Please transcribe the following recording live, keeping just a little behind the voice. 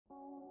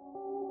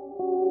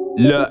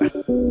Look,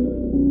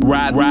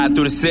 ride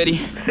through the city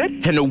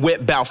in the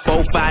whip, bout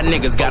 4-5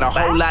 niggas. Got a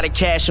whole lot of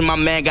cash and my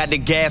man got the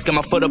gas. Got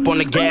my foot up on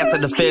the gas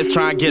at the feds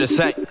trying to get a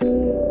safe.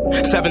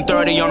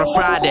 7:30 on a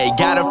Friday,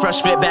 got a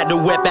fresh fit back the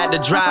whip at the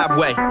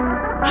driveway.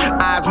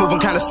 Eyes moving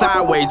kinda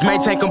sideways,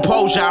 maintain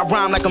composure, I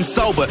rhyme like I'm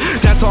sober.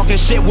 Done talking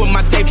shit with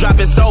my tape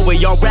dropping sober.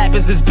 Y'all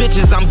rappers is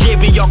bitches, I'm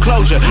giving y'all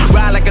closure.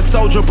 Ride like a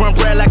soldier, burn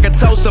bread like a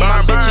toaster.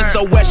 My bitch is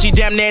so wet, she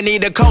damn near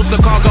need a coaster.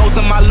 Cargoes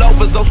on my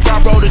loafers, so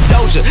Scarborough to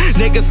Doja.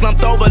 Niggas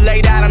slumped over,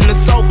 laid out on the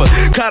sofa.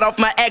 Cut off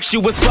my ex, she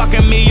was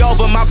fucking me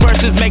over. My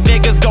verses make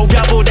niggas go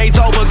double days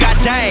over.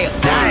 Goddamn,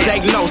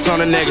 take notes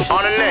on a nigga.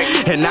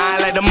 And I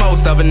ain't like the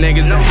most of a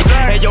niggas.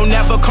 And you'll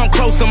never come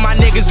close to my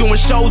niggas doing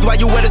shows while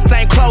you wear the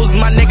same clothes as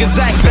my niggas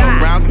act.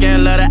 Brown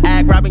skin, love to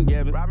act, Robin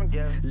Gibbons.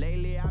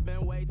 Lately I've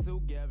been way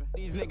too giving.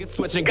 These niggas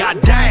switching,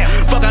 goddamn.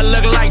 Fuck, I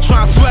look like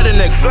trying to sweat a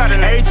nigga.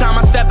 Every time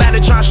I step at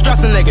it, trying to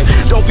stress a nigga.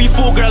 Don't be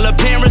fool, girl,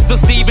 appearance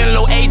deceiving.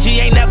 Lil AG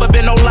ain't never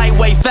been no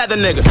lightweight feather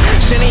nigga.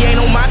 Shinny ain't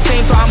on my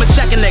team, so I'ma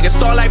check a nigga.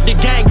 Star life the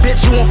gang,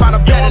 bitch, you won't find a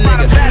better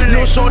nigga.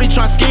 Lil shorty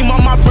trying to scheme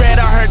on my bread.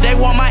 I heard they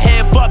want my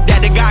head, fuck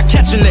that, they gotta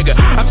catch a nigga.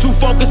 I'm too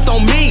focused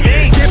on me.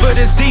 Give her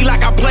this D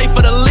like I play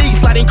for the league.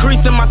 Slight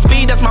increasing my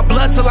speed, that's my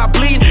blood till I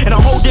bleed. And a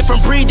whole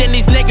different breed than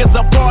these niggas,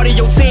 a part of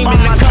your team. And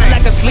then cut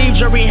like a sleeve,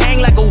 jury hang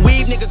like a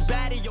weave, niggas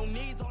bad in your